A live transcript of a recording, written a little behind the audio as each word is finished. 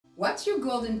What's your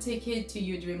golden ticket to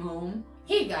your dream home?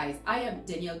 Hey guys, I am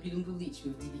Danielle Bilumbu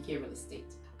with DBK Real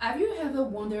Estate. Have you ever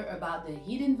wondered about the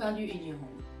hidden value in your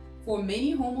home? For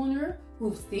many homeowners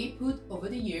who've stayed put over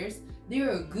the years, there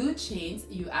are a good chance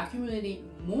you're accumulating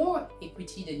more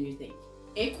equity than you think.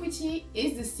 Equity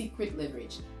is the secret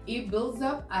leverage. It builds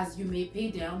up as you may pay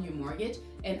down your mortgage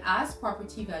and as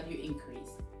property value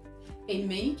increase. In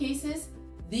many cases,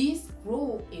 these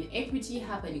growth in equity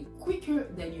happen quicker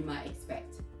than you might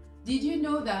expect. Did you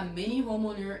know that many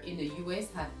homeowners in the US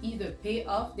have either paid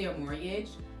off their mortgage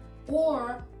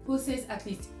or possess at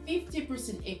least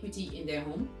 50% equity in their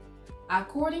home?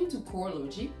 According to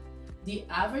CoreLogic, the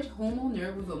average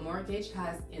homeowner with a mortgage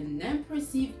has an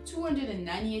impressive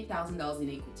 $298,000 in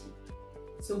equity.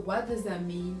 So what does that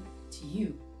mean to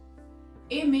you?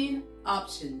 It means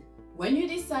option. When you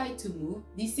decide to move,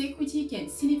 this equity can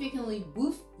significantly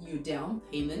boost your down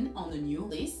payment on a new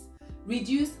lease,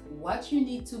 reduce what you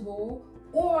need to borrow,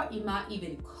 or it might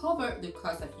even cover the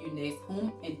cost of your next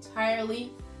home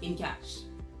entirely in cash.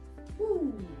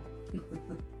 Woo.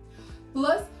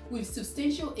 Plus, with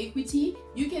substantial equity,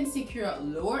 you can secure a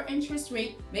lower interest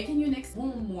rate, making your next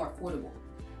home more affordable.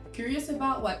 Curious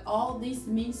about what all this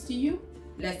means to you?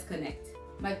 Let's connect.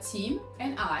 My team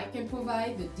and I can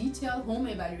provide the detailed home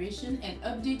evaluation and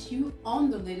update you on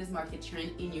the latest market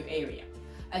trend in your area.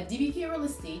 At DBK Real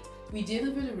Estate, we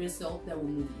deliver the result that will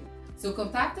move you. So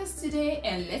contact us today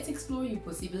and let's explore your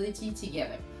possibility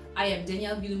together. I am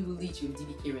Danielle Bilumbu with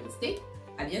DBK Real Estate.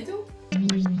 À bientôt!